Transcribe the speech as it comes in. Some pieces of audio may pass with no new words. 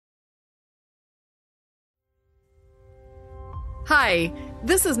Hi,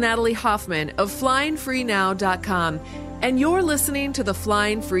 this is Natalie Hoffman of FlyingFreeNow.com, and you're listening to the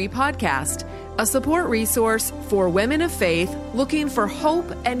Flying Free Podcast, a support resource for women of faith looking for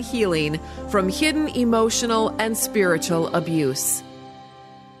hope and healing from hidden emotional and spiritual abuse.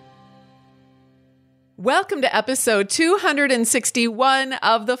 Welcome to episode 261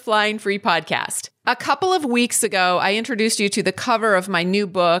 of the Flying Free Podcast. A couple of weeks ago, I introduced you to the cover of my new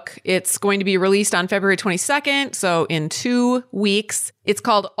book. It's going to be released on February 22nd, so in 2 weeks. It's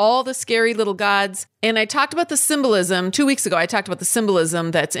called All the Scary Little Gods. And I talked about the symbolism. 2 weeks ago, I talked about the symbolism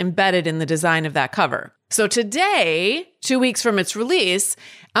that's embedded in the design of that cover. So today, 2 weeks from its release,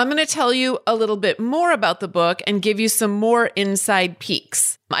 I'm going to tell you a little bit more about the book and give you some more inside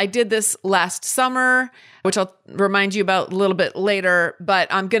peeks. I did this last summer, which I'll remind you about a little bit later, but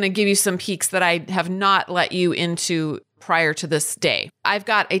I'm going to give you some peeks that I have not let you into prior to this day. I've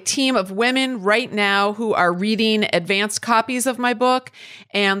got a team of women right now who are reading advanced copies of my book,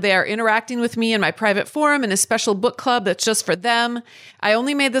 and they are interacting with me in my private forum in a special book club that's just for them. I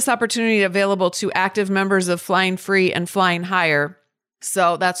only made this opportunity available to active members of Flying Free and Flying Higher.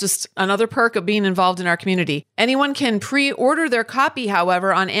 So that's just another perk of being involved in our community. Anyone can pre-order their copy,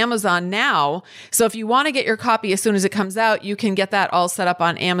 however, on Amazon now. So if you want to get your copy as soon as it comes out, you can get that all set up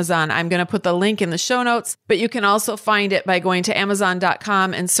on Amazon. I'm going to put the link in the show notes, but you can also find it by going to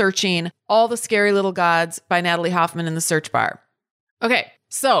Amazon.com and searching All the Scary Little Gods by Natalie Hoffman in the search bar. Okay,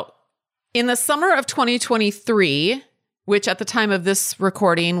 so in the summer of 2023, which at the time of this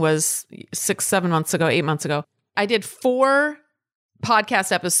recording was 8 months ago, I did 4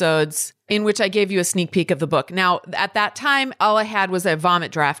 podcast episodes in which I gave you a sneak peek of the book. Now, at that time, all I had was a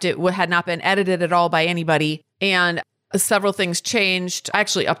vomit draft. It had not been edited at all by anybody. And several things changed. I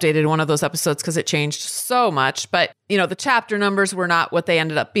actually updated one of those episodes because it changed so much. But, the chapter numbers were not what they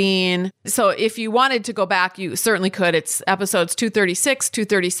ended up being. So if you wanted to go back, you certainly could. It's episodes 236,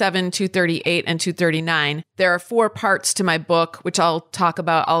 237, 238, and 239. There are 4 parts to my book, which I'll talk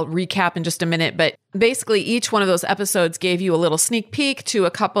about. I'll recap in just a minute. But basically, each one of those episodes gave you a little sneak peek to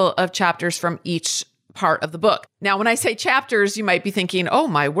a couple of chapters from each part of the book. Now, when I say chapters, you might be thinking, oh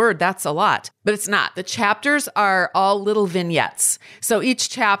my word, that's a lot. But it's not. The chapters are all little vignettes. So each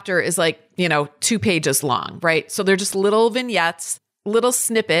chapter is like, 2 pages long, right? So they're just little vignettes, little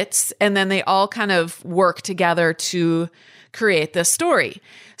snippets, and then they all kind of work together to create this story.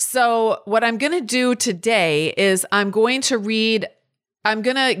 So what I'm going to do today is I'm going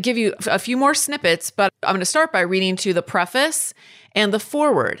to give you a few more snippets, but I'm going to start by reading to the preface and the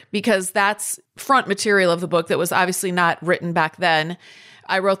foreword, because that's front material of the book that was obviously not written back then.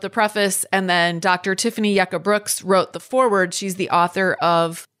 I wrote the preface, and then Dr. Tiffany Yucca Brooks wrote the foreword. She's the author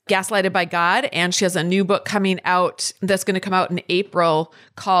of Gaslighted by God, and she has a new book coming out that's going to come out in April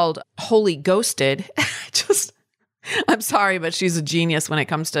called Holy Ghosted. I'm sorry, but she's a genius when it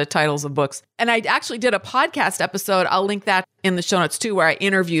comes to titles of books. And I actually did a podcast episode. I'll link that in the show notes too, where I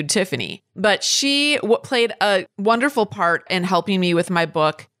interviewed Tiffany. But she played a wonderful part in helping me with my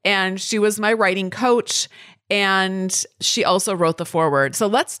book. And she was my writing coach. And she also wrote the foreword. So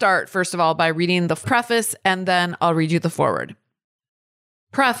let's start, first of all, by reading the preface, and then I'll read you the foreword.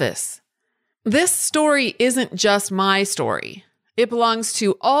 Preface. This story isn't just my story. It belongs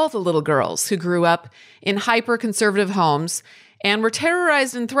to all the little girls who grew up in hyper-conservative homes and were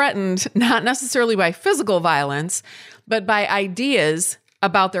terrorized and threatened not necessarily by physical violence, but by ideas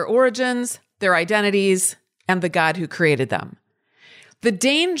about their origins, their identities, and the God who created them. The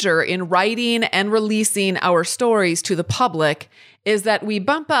danger in writing and releasing our stories to the public is that we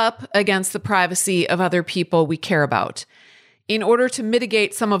bump up against the privacy of other people we care about. In order to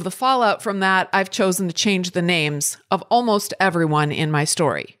mitigate some of the fallout from that, I've chosen to change the names of almost everyone in my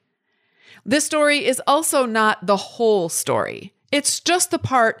story. This story is also not the whole story. It's just the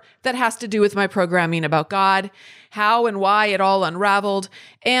part that has to do with my programming about God, how and why it all unraveled,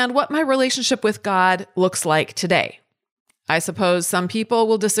 and what my relationship with God looks like today. I suppose some people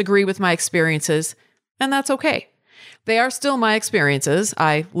will disagree with my experiences, and that's okay. They are still my experiences.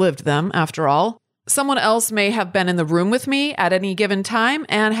 I lived them, after all. Someone else may have been in the room with me at any given time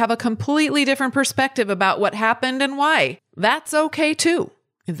and have a completely different perspective about what happened and why. That's okay too.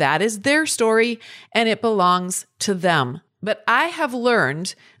 That is their story, and it belongs to them. But I have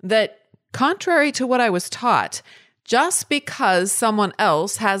learned that, contrary to what I was taught, just because someone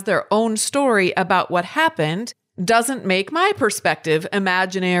else has their own story about what happened doesn't make my perspective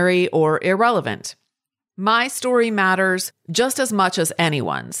imaginary or irrelevant. My story matters just as much as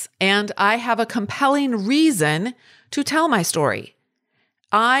anyone's, and I have a compelling reason to tell my story.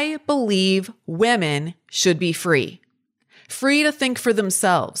 I believe women should be free. Free to think for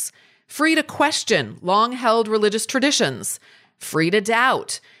themselves, free to question long-held religious traditions, free to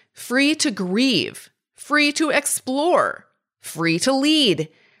doubt, free to grieve, free to explore, free to lead,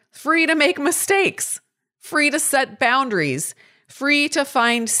 free to make mistakes, free to set boundaries, free to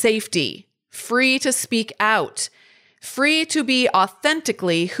find safety, free to speak out, free to be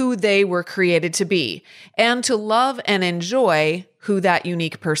authentically who they were created to be, and to love and enjoy who that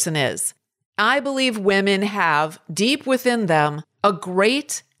unique person is. I believe women have, deep within them, a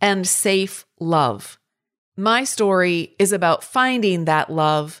great and safe love. My story is about finding that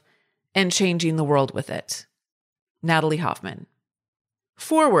love and changing the world with it. Natalie Hoffman.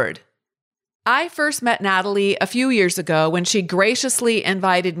 Forward. I first met Natalie a few years ago when she graciously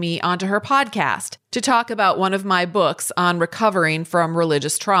invited me onto her podcast to talk about one of my books on recovering from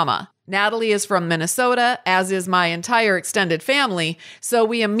religious trauma. Natalie is from Minnesota, as is my entire extended family, so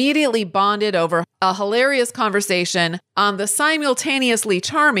we immediately bonded over a hilarious conversation on the simultaneously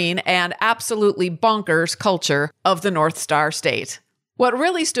charming and absolutely bonkers culture of the North Star State. What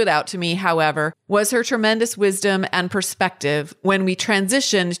really stood out to me, however, was her tremendous wisdom and perspective when we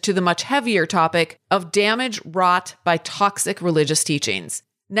transitioned to the much heavier topic of damage wrought by toxic religious teachings.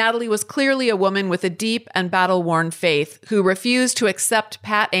 Natalie was clearly a woman with a deep and battle-worn faith who refused to accept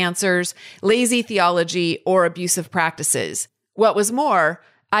pat answers, lazy theology, or abusive practices. What was more,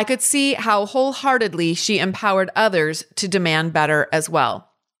 I could see how wholeheartedly she empowered others to demand better as well.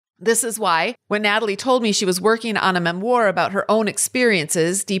 This is why, when Natalie told me she was working on a memoir about her own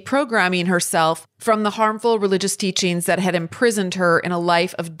experiences, deprogramming herself from the harmful religious teachings that had imprisoned her in a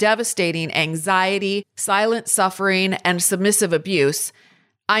life of devastating anxiety, silent suffering, and submissive abuse,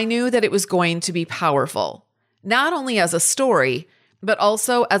 I knew that it was going to be powerful, not only as a story, but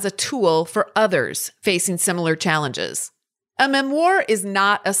also as a tool for others facing similar challenges. A memoir is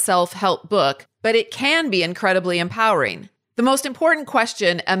not a self-help book, but it can be incredibly empowering. The most important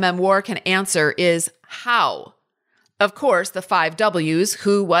question a memoir can answer is how. Of course, the 5 W's,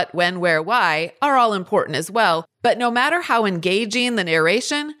 who, what, when, where, why, are all important as well, but no matter how engaging the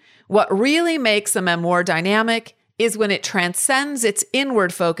narration, what really makes a memoir dynamic is when it transcends its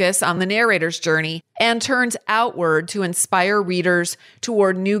inward focus on the narrator's journey and turns outward to inspire readers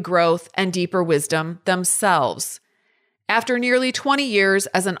toward new growth and deeper wisdom themselves. After nearly 20 years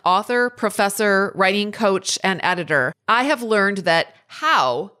as an author, professor, writing coach, and editor, I have learned that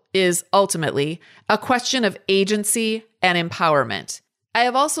how is ultimately a question of agency and empowerment. I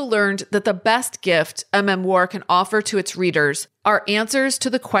have also learned that the best gift a memoir can offer to its readers are answers to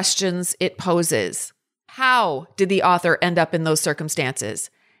the questions it poses. How did the author end up in those circumstances?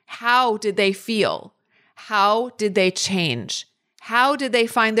 How did they feel? How did they change? How did they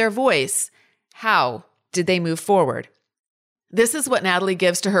find their voice? How did they move forward? This is what Natalie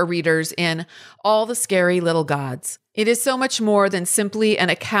gives to her readers in All the Scary Little Gods. It is so much more than simply an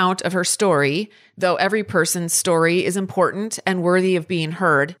account of her story, though every person's story is important and worthy of being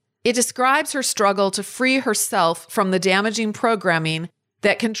heard. It describes her struggle to free herself from the damaging programming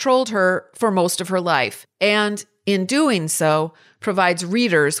that controlled her for most of her life, and in doing so, provides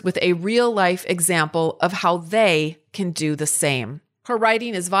readers with a real-life example of how they can do the same. Her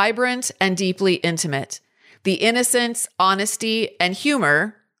writing is vibrant and deeply intimate. The innocence, honesty, and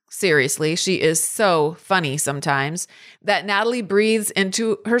humor, seriously, she is so funny sometimes, that Natalie breathes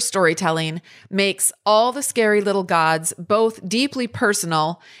into her storytelling makes All the Scary Little Gods both deeply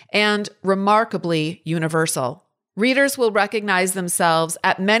personal and remarkably universal. Readers will recognize themselves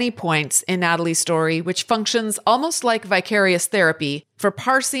at many points in Natalie's story, which functions almost like vicarious therapy for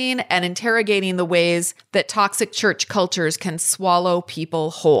parsing and interrogating the ways that toxic church cultures can swallow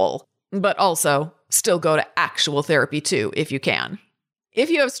people whole, but also still go to actual therapy too, if you can. If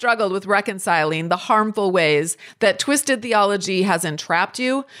you have struggled with reconciling the harmful ways that twisted theology has entrapped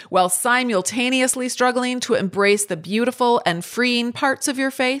you, while simultaneously struggling to embrace the beautiful and freeing parts of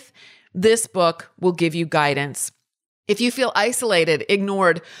your faith, this book will give you guidance. If you feel isolated,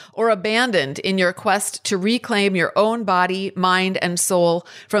 ignored, or abandoned in your quest to reclaim your own body, mind, and soul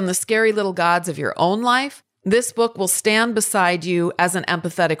from the scary little gods of your own life, this book will stand beside you as an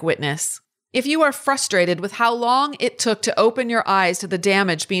empathetic witness. If you are frustrated with how long it took to open your eyes to the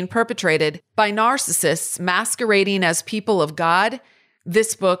damage being perpetrated by narcissists masquerading as people of God,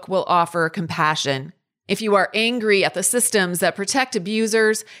 this book will offer compassion. If you are angry at the systems that protect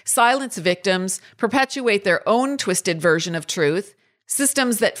abusers, silence victims, perpetuate their own twisted version of truth,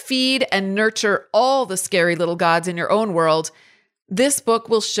 systems that feed and nurture all the scary little gods in your own world, this book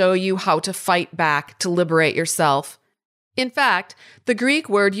will show you how to fight back to liberate yourself. In fact, the Greek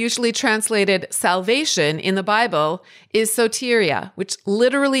word usually translated salvation in the Bible is soteria, which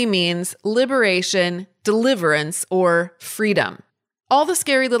literally means liberation, deliverance, or freedom. All the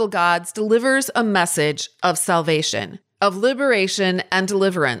Scary Little Gods delivers a message of salvation, of liberation and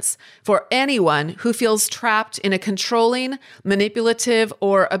deliverance for anyone who feels trapped in a controlling, manipulative,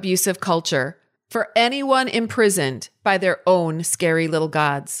 or abusive culture, for anyone imprisoned by their own scary little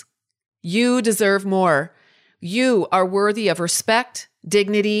gods. You deserve more. You are worthy of respect,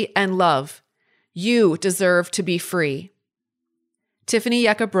 dignity, and love. You deserve to be free. Tiffany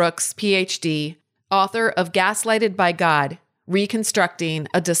Yucca Brooks, PhD, author of Gaslighted by God, Reconstructing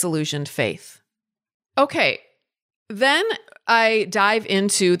a Disillusioned Faith. Okay, then I dive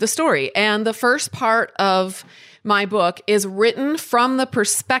into the story, and the first part of my book is written from the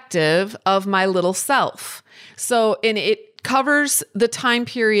perspective of my little self. So, it covers the time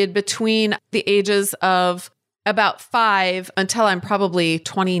period between the ages of about 5 until I'm probably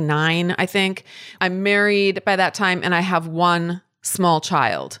 29, I think. I'm married by that time, and I have one small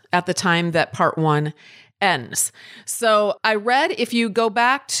child at the time that part 1 ends. So I read, if you go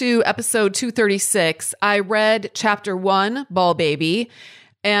back to episode 236, I read chapter 1, Ball Baby,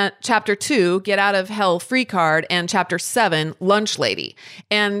 and chapter 2, Get Out of Hell Free Card, and chapter 7, Lunch Lady.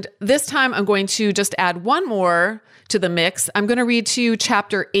 And this time I'm going to just add one more to the mix. I'm going to read to you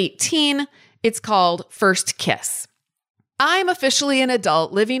chapter 18. It's called First Kiss. I'm officially an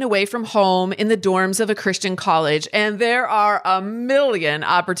adult living away from home in the dorms of a Christian college, and there are a million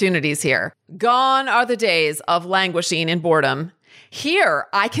opportunities here. Gone are the days of languishing in boredom. Here,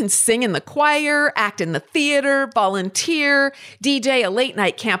 I can sing in the choir, act in the theater, volunteer, DJ a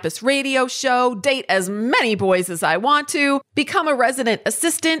late-night campus radio show, date as many boys as I want to, become a resident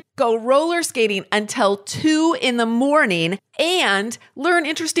assistant, go roller skating until 2 a.m, and learn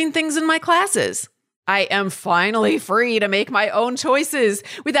interesting things in my classes. I am finally free to make my own choices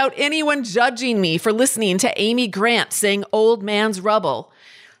without anyone judging me for listening to Amy Grant sing Old Man's Rubble.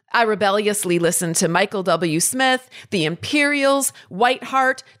 I rebelliously listen to Michael W. Smith, The Imperials,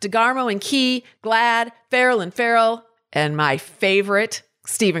 Whiteheart, DeGarmo and Key, Glad, Farrell and Farrell, and my favorite,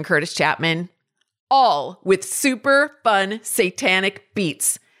 Stephen Curtis Chapman, all with super fun satanic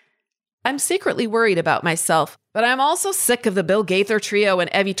beats. I'm secretly worried about myself, but I'm also sick of the Bill Gaither Trio and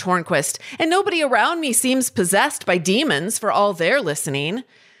Evie Tornquist, and nobody around me seems possessed by demons for all their listening.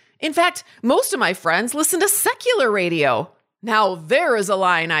 In fact, most of my friends listen to secular radio. Now there is a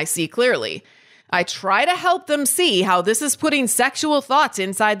line I see clearly. I try to help them see how this is putting sexual thoughts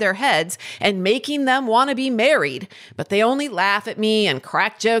inside their heads and making them want to be married, but they only laugh at me and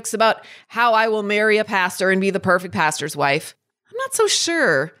crack jokes about how I will marry a pastor and be the perfect pastor's wife. I'm not so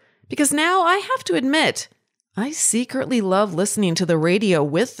sure. Because now I have to admit, I secretly love listening to the radio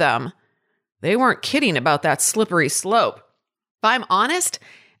with them. They weren't kidding about that slippery slope. If I'm honest,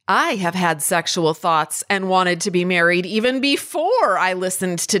 I have had sexual thoughts and wanted to be married even before I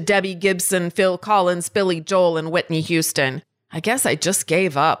listened to Debbie Gibson, Phil Collins, Billy Joel, and Whitney Houston. I guess I just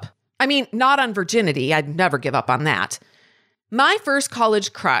gave up. I mean, not on virginity. I'd never give up on that. My first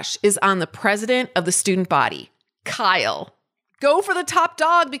college crush is on the president of the student body, Kyle. Go for the top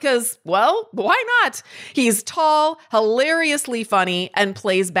dog because, well, why not? He's tall, hilariously funny, and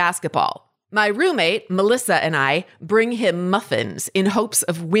plays basketball. My roommate, Melissa, and I bring him muffins in hopes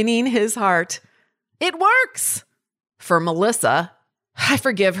of winning his heart. It works! For Melissa, I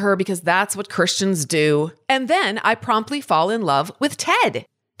forgive her because that's what Christians do. And then I promptly fall in love with Ted.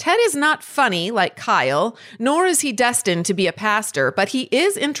 Ted is not funny like Kyle, nor is he destined to be a pastor, but he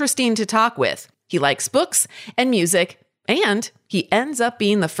is interesting to talk with. He likes books and music, and he ends up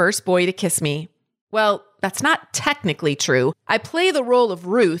being the first boy to kiss me. Well, that's not technically true. I play the role of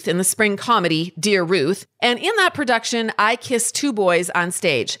Ruth in the spring comedy, Dear Ruth, and in that production, I kiss 2 boys on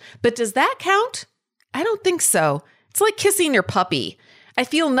stage. But does that count? I don't think so. It's like kissing your puppy. I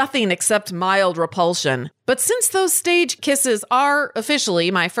feel nothing except mild repulsion. But since those stage kisses are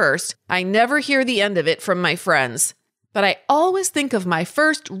officially my first, I never hear the end of it from my friends. But I always think of my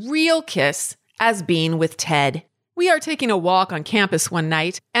first real kiss as being with Ted. We are taking a walk on campus one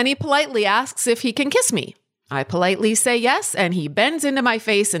night, and he politely asks if he can kiss me. I politely say yes, and he bends into my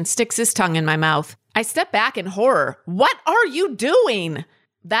face and sticks his tongue in my mouth. I step back in horror. What are you doing?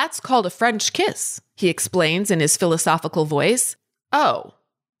 That's called a French kiss, he explains in his philosophical voice. Oh,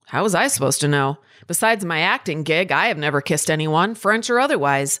 how was I supposed to know? Besides my acting gig, I have never kissed anyone, French or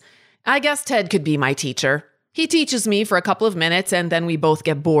otherwise. I guess Ted could be my teacher. He teaches me for a couple of minutes, and then we both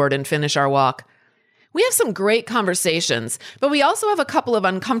get bored and finish our walk. We have some great conversations, but we also have a couple of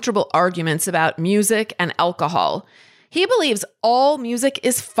uncomfortable arguments about music and alcohol. He believes all music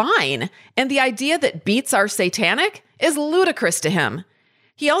is fine, and the idea that beats are satanic is ludicrous to him.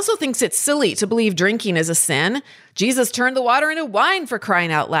 He also thinks it's silly to believe drinking is a sin. Jesus turned the water into wine, for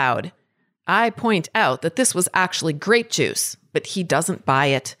crying out loud. I point out that this was actually grape juice, but he doesn't buy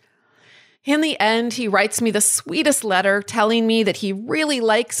it. In the end, he writes me the sweetest letter telling me that he really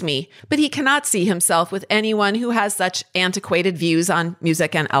likes me, but he cannot see himself with anyone who has such antiquated views on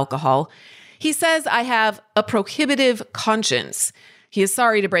music and alcohol. He says I have a prohibitive conscience. He is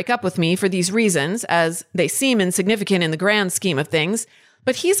sorry to break up with me for these reasons, as they seem insignificant in the grand scheme of things,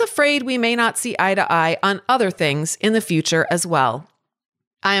 but he's afraid we may not see eye to eye on other things in the future as well.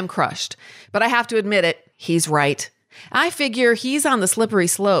 I am crushed, but I have to admit it, he's right. I figure he's on the slippery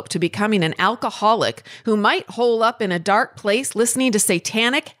slope to becoming an alcoholic who might hole up in a dark place listening to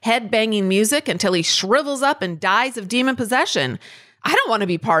satanic, head-banging music until he shrivels up and dies of demon possession. I don't want to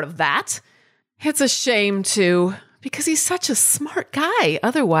be part of that. It's a shame, too, because he's such a smart guy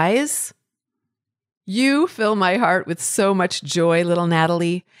otherwise. You fill my heart with so much joy, little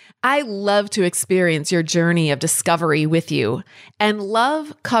Natalie. I love to experience your journey of discovery with you. And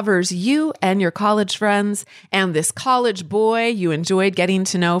love covers you and your college friends and this college boy you enjoyed getting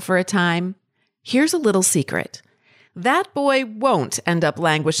to know for a time. Here's a little secret. That boy won't end up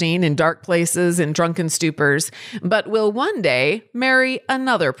languishing in dark places and drunken stupors, but will one day marry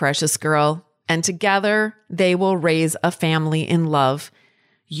another precious girl. And together they will raise a family in love.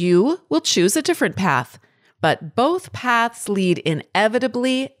 You will choose a different path, but both paths lead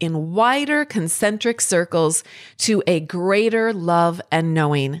inevitably in wider concentric circles to a greater love and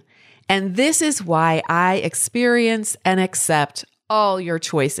knowing. And this is why I experience and accept all your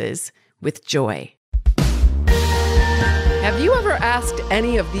choices with joy. Have you ever asked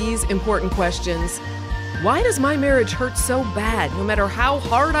any of these important questions? Why does my marriage hurt so bad no matter how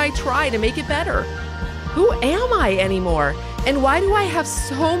hard I try to make it better? Who am I anymore? And why do I have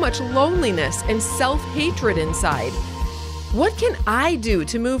so much loneliness and self-hatred inside? What can I do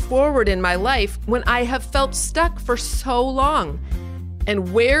to move forward in my life when I have felt stuck for so long?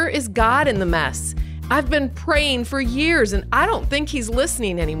 And where is God in the mess? I've been praying for years and I don't think He's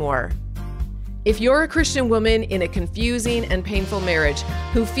listening anymore. If you're a Christian woman in a confusing and painful marriage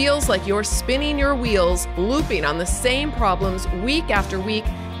who feels like you're spinning your wheels, looping on the same problems week after week,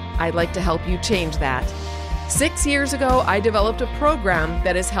 I'd like to help you change that. 6 years ago, I developed a program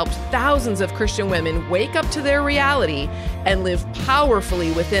that has helped thousands of Christian women wake up to their reality and live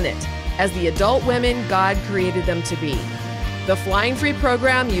powerfully within it as the adult women God created them to be. The Flying Free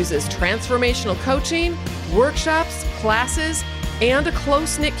program uses transformational coaching, workshops, classes, and a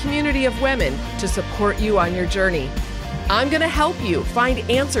close-knit community of women to support you on your journey. I'm going to help you find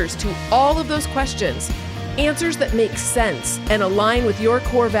answers to all of those questions, answers that make sense and align with your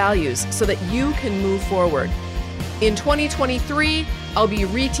core values so that you can move forward. In 2023, I'll be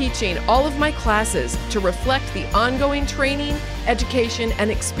reteaching all of my classes to reflect the ongoing training, education,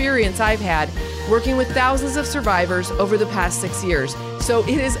 and experience I've had working with thousands of survivors over the past 6 years. So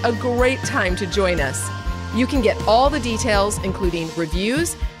it is a great time to join us. You can get all the details, including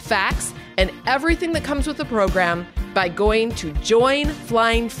reviews, facts, and everything that comes with the program by going to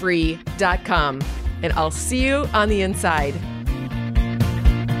joinflyingfree.com. And I'll see you on the inside.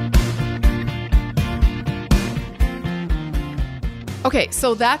 Okay,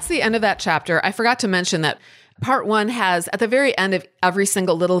 so that's the end of that chapter. I forgot to mention that part 1 has, at the very end of every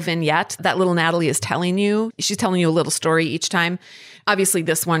single little vignette that little Natalie is telling you, she's telling you a little story each time. Obviously,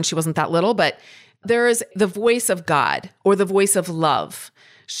 this one, she wasn't that little, but there is the voice of God or the voice of love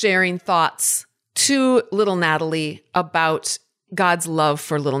sharing thoughts to little Natalie about God's love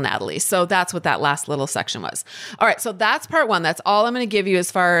for little Natalie. So that's what that last little section was. All right, so that's part 1. That's all I'm going to give you as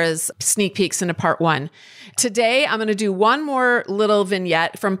far as sneak peeks into part 1. Today, I'm going to do one more little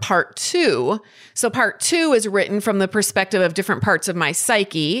vignette from part 2. So part 2 is written from the perspective of different parts of my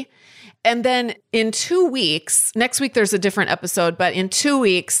psyche. And then in 2 weeks, next week there's a different episode, but in 2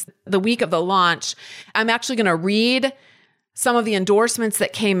 weeks, the week of the launch, I'm actually going to read some of the endorsements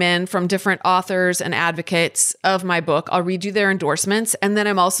that came in from different authors and advocates of my book. I'll read you their endorsements. And then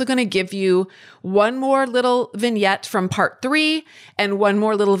I'm also going to give you one more little vignette from part 3 and one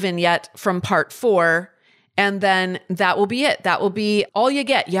more little vignette from part 4. And then that will be it. That will be all you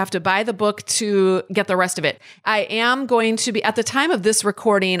get. You have to buy the book to get the rest of it. I am going to be, at the time of this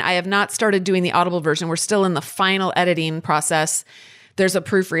recording, I have not started doing the Audible version. We're still in the final editing process. There's a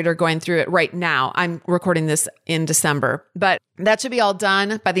proofreader going through it right now. I'm recording this in December, but that should be all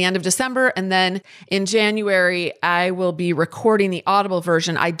done by the end of December. And then in January, I will be recording the Audible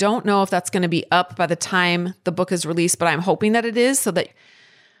version. I don't know if that's going to be up by the time the book is released, but I'm hoping that it is so that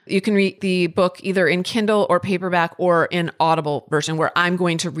you can read the book either in Kindle or paperback or in Audible version where I'm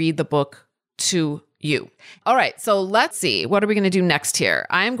going to read the book to you. All right, so let's see. What are we going to do next here?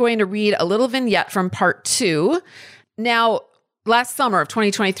 I'm going to read a little vignette from part 2. Now, last summer of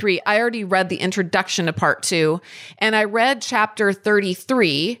 2023, I already read the introduction to part 2, and I read chapter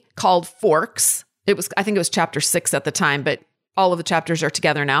 33 called Forks. I think it was chapter 6 at the time, but all of the chapters are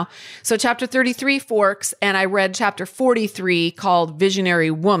together now. So chapter 33, Forks, and I read chapter 43 called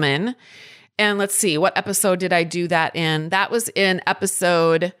Visionary Woman. And let's see, what episode did I do that in? That was in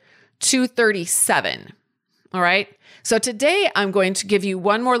episode 237. All right. So today I'm going to give you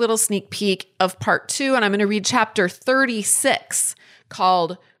one more little sneak peek of part 2, and I'm going to read chapter 36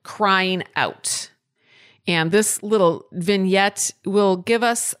 called Crying Out. And this little vignette will give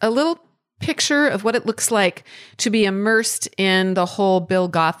us a little picture of what it looks like to be immersed in the whole Bill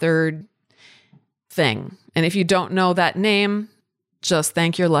Gothard thing. And if you don't know that name, just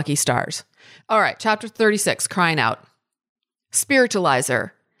thank your lucky stars. All right, chapter 36, Crying Out.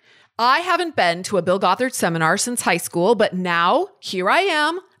 Spiritualizer. I haven't been to a Bill Gothard seminar since high school, but now here I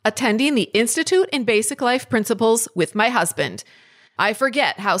am attending the Institute in Basic Life Principles with my husband. I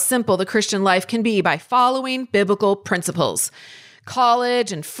forget how simple the Christian life can be by following biblical principles.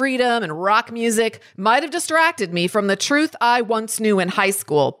 College and freedom and rock music might have distracted me from the truth I once knew in high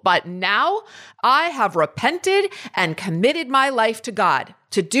school, but now I have repented and committed my life to God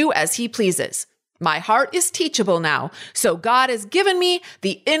to do as He pleases. My heart is teachable now, so God has given me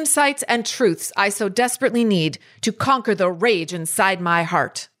the insights and truths I so desperately need to conquer the rage inside my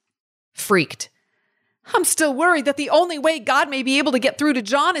heart. Freaked. I'm still worried that the only way God may be able to get through to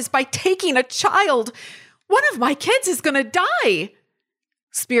John is by taking a child. One of my kids is going to die.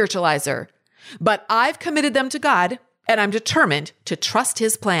 Spiritualizer. But I've committed them to God, and I'm determined to trust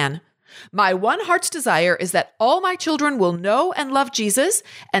His plan. My one heart's desire is that all my children will know and love Jesus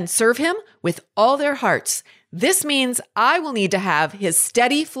and serve Him with all their hearts. This means I will need to have His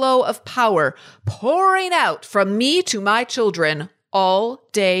steady flow of power pouring out from me to my children all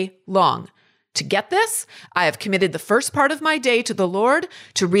day long. To get this, I have committed the first part of my day to the Lord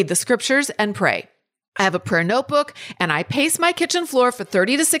to read the scriptures and pray. I have a prayer notebook, and I pace my kitchen floor for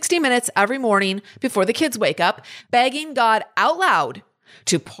 30 to 60 minutes every morning before the kids wake up, begging God out loud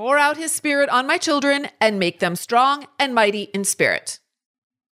to pour out His Spirit on my children and make them strong and mighty in spirit.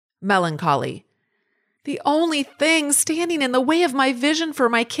 Melancholy. The only thing standing in the way of my vision for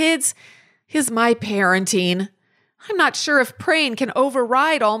my kids is my parenting. I'm not sure if praying can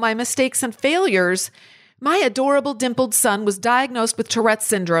override all my mistakes and failures. My adorable dimpled son was diagnosed with Tourette's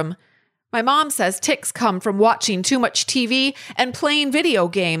syndrome. My mom says tics come from watching too much TV and playing video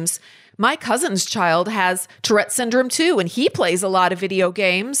games. My cousin's child has Tourette's syndrome too, and he plays a lot of video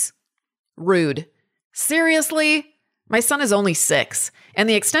games. Rude. Seriously? My son is only 6, and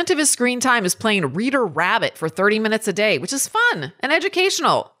the extent of his screen time is playing Reader Rabbit for 30 minutes a day, which is fun and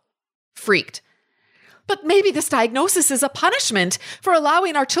educational. Freaked. But maybe this diagnosis is a punishment for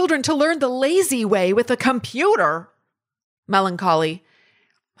allowing our children to learn the lazy way with a computer. Melancholy.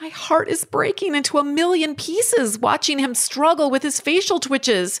 My heart is breaking into a million pieces watching him struggle with his facial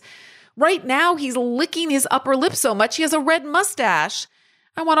twitches. Right now, he's licking his upper lip so much he has a red mustache.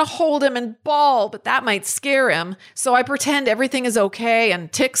 I want to hold him and bawl, but that might scare him. So I pretend everything is okay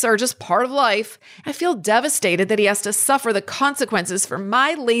and tics are just part of life. I feel devastated that he has to suffer the consequences for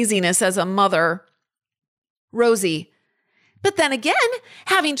my laziness as a mother. Rosie. But then again,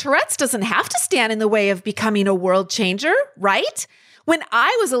 having Tourette's doesn't have to stand in the way of becoming a world changer, right? When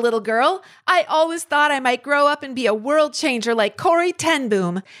I was a little girl, I always thought I might grow up and be a world changer like Corrie ten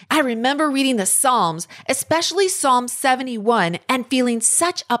Boom. I remember reading the Psalms, especially Psalm 71, and feeling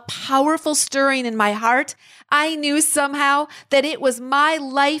such a powerful stirring in my heart. I knew somehow that it was my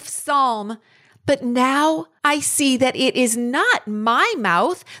life psalm. But now I see that it is not my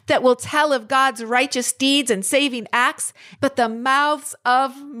mouth that will tell of God's righteous deeds and saving acts, but the mouths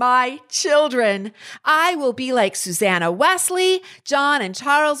of my children. I will be like Susanna Wesley, John and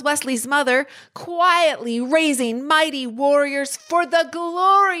Charles Wesley's mother, quietly raising mighty warriors for the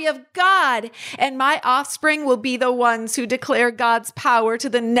glory of God. And my offspring will be the ones who declare God's power to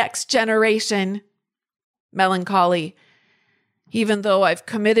the next generation. Melancholy. Even though I've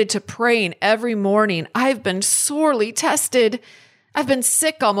committed to praying every morning, I've been sorely tested. I've been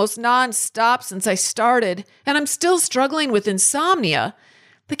sick almost nonstop since I started, and I'm still struggling with insomnia.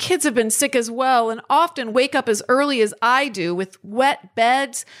 The kids have been sick as well and often wake up as early as I do with wet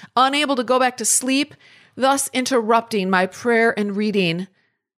beds, unable to go back to sleep, thus interrupting my prayer and reading.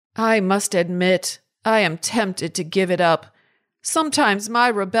 I must admit, I am tempted to give it up. Sometimes my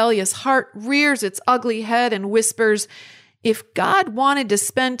rebellious heart rears its ugly head and whispers, if God wanted to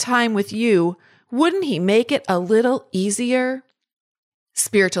spend time with you, wouldn't He make it a little easier?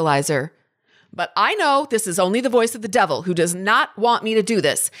 Spiritualizer. But I know this is only the voice of the devil who does not want me to do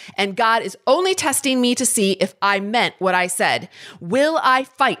this. And God is only testing me to see if I meant what I said. Will I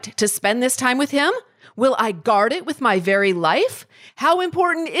fight to spend this time with him? Will I guard it with my very life? How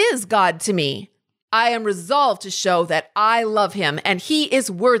important is God to me? I am resolved to show that I love him and he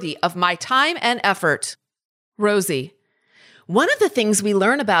is worthy of my time and effort. Rosie. One of the things we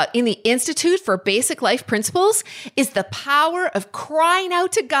learn about in the Institute for Basic Life Principles is the power of crying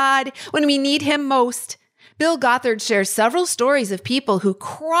out to God when we need him most. Bill Gothard shares several stories of people who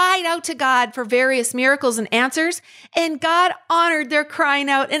cried out to God for various miracles and answers, and God honored their crying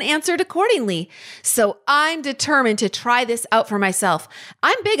out and answered accordingly. So I'm determined to try this out for myself.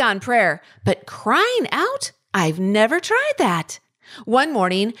 I'm big on prayer, but crying out? I've never tried that. One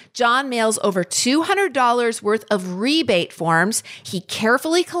morning, John mails over $200 worth of rebate forms he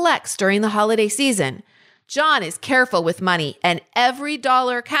carefully collects during the holiday season. John is careful with money, and every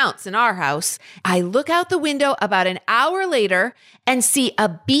dollar counts in our house. I look out the window about an hour later and see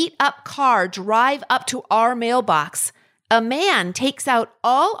a beat-up car drive up to our mailbox. A man takes out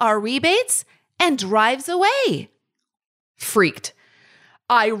all our rebates and drives away. Freaked.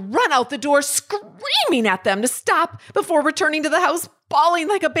 I run out the door screaming at them to stop before returning to the house bawling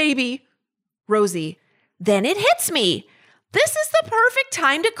like a baby. Rosie. Then it hits me. This is the perfect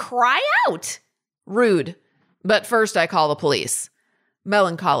time to cry out. Rude. But first I call the police.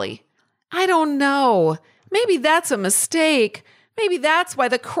 Melancholy. I don't know. Maybe that's a mistake. Maybe that's why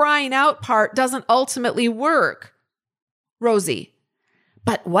the crying out part doesn't ultimately work. Rosie.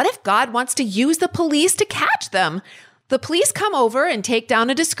 But what if God wants to use the police to catch them? The police come over and take down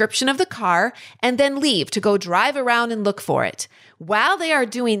a description of the car and then leave to go drive around and look for it. While they are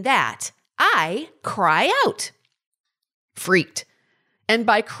doing that, I cry out. Freaked. And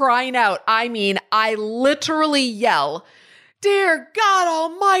by crying out, I mean I literally yell, "Dear God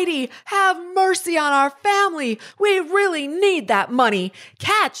Almighty, have mercy on our family. We really need that money.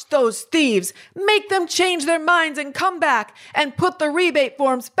 Catch those thieves. Make them change their minds and come back and put the rebate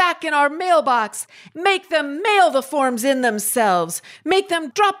forms back in our mailbox. Make them mail the forms in themselves. Make them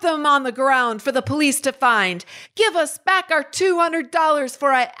drop them on the ground for the police to find. Give us back our $200,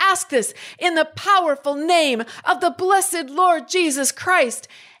 for I ask this in the powerful name of the blessed Lord Jesus Christ.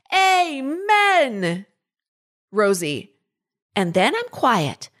 Amen." Rosie. And then I'm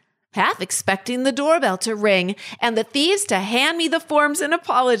quiet, half expecting the doorbell to ring and the thieves to hand me the forms and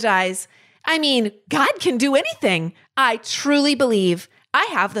apologize. I mean, God can do anything. I truly believe. I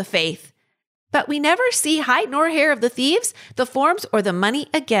have the faith. But we never see hide nor hair of the thieves, the forms, or the money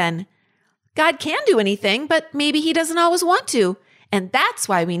again. God can do anything, but maybe he doesn't always want to. And that's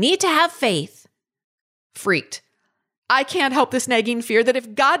why we need to have faith. Freaked. I can't help this nagging fear that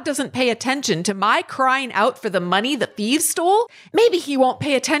if God doesn't pay attention to my crying out for the money the thieves stole, maybe he won't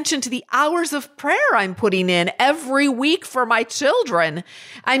pay attention to the hours of prayer I'm putting in every week for my children.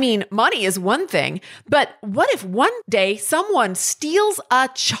 I mean, money is one thing, but what if one day someone steals a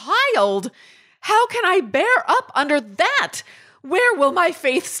child? How can I bear up under that? Where will my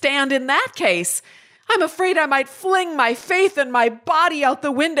faith stand in that case? I'm afraid I might fling my faith and my body out the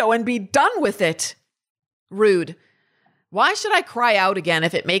window and be done with it. Rude. Why should I cry out again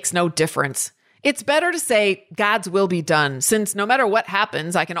if it makes no difference? It's better to say God's will be done, since no matter what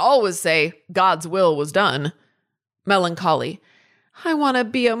happens, I can always say God's will was done. Melancholy. I want to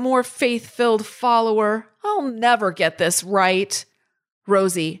be a more faith-filled follower. I'll never get this right.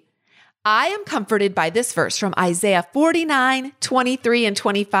 Rosie. I am comforted by this verse from Isaiah 49, 23, and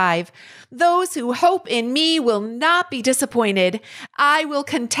 25. Those who hope in me will not be disappointed. I will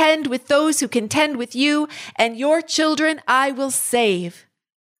contend with those who contend with you, and your children I will save.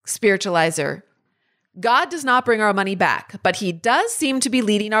 Spiritualizer. God does not bring our money back, but he does seem to be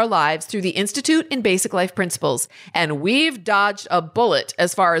leading our lives through the Institute in Basic Life Principles, and we've dodged a bullet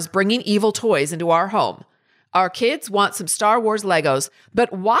as far as bringing evil toys into our home. Our kids want some Star Wars Legos,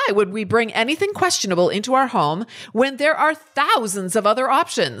 but why would we bring anything questionable into our home when there are thousands of other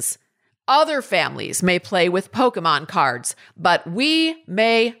options? Other families may play with Pokemon cards, but we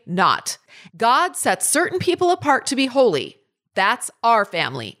may not. God sets certain people apart to be holy. That's our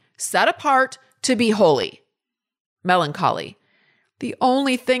family, set apart to be holy. Melancholy. The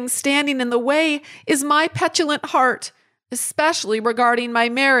only thing standing in the way is my petulant heart, especially regarding my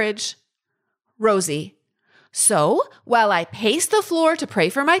marriage. Rosie. So, while I pace the floor to pray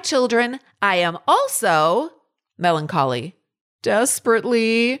for my children, I am also, melancholy,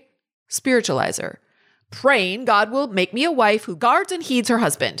 desperately, spiritualizer, praying God will make me a wife who guards and heeds her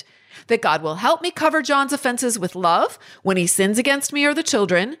husband, that God will help me cover John's offenses with love when he sins against me or the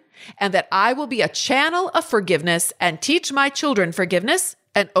children, and that I will be a channel of forgiveness and teach my children forgiveness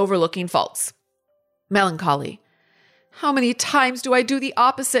and overlooking faults. Melancholy. How many times do I do the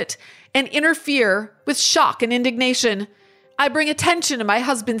opposite and interfere with shock and indignation? I bring attention to my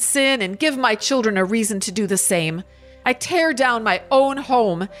husband's sin and give my children a reason to do the same. I tear down my own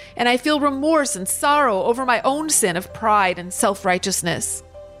home, and I feel remorse and sorrow over my own sin of pride and self-righteousness.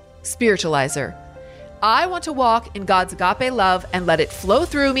 Spiritualizer. I want to walk in God's agape love and let it flow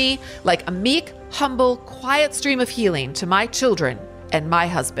through me like a meek, humble, quiet stream of healing to my children and my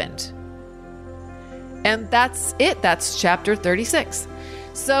husband. And that's it. That's chapter 36.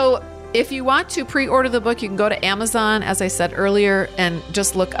 So if you want to pre-order the book, you can go to Amazon, as I said earlier, and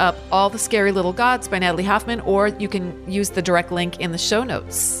just look up All the Scary Little Gods by Natalie Hoffman, or you can use the direct link in the show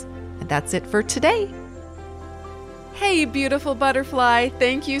notes. And that's it for today. Hey, beautiful butterfly.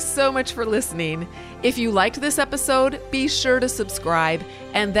 Thank you so much for listening. If you liked this episode, be sure to subscribe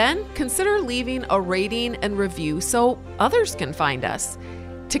and then consider leaving a rating and review so others can find us.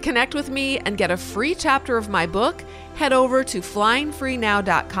 To connect with me and get a free chapter of my book, head over to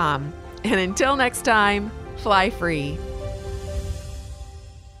flyingfreenow.com. And until next time, fly free.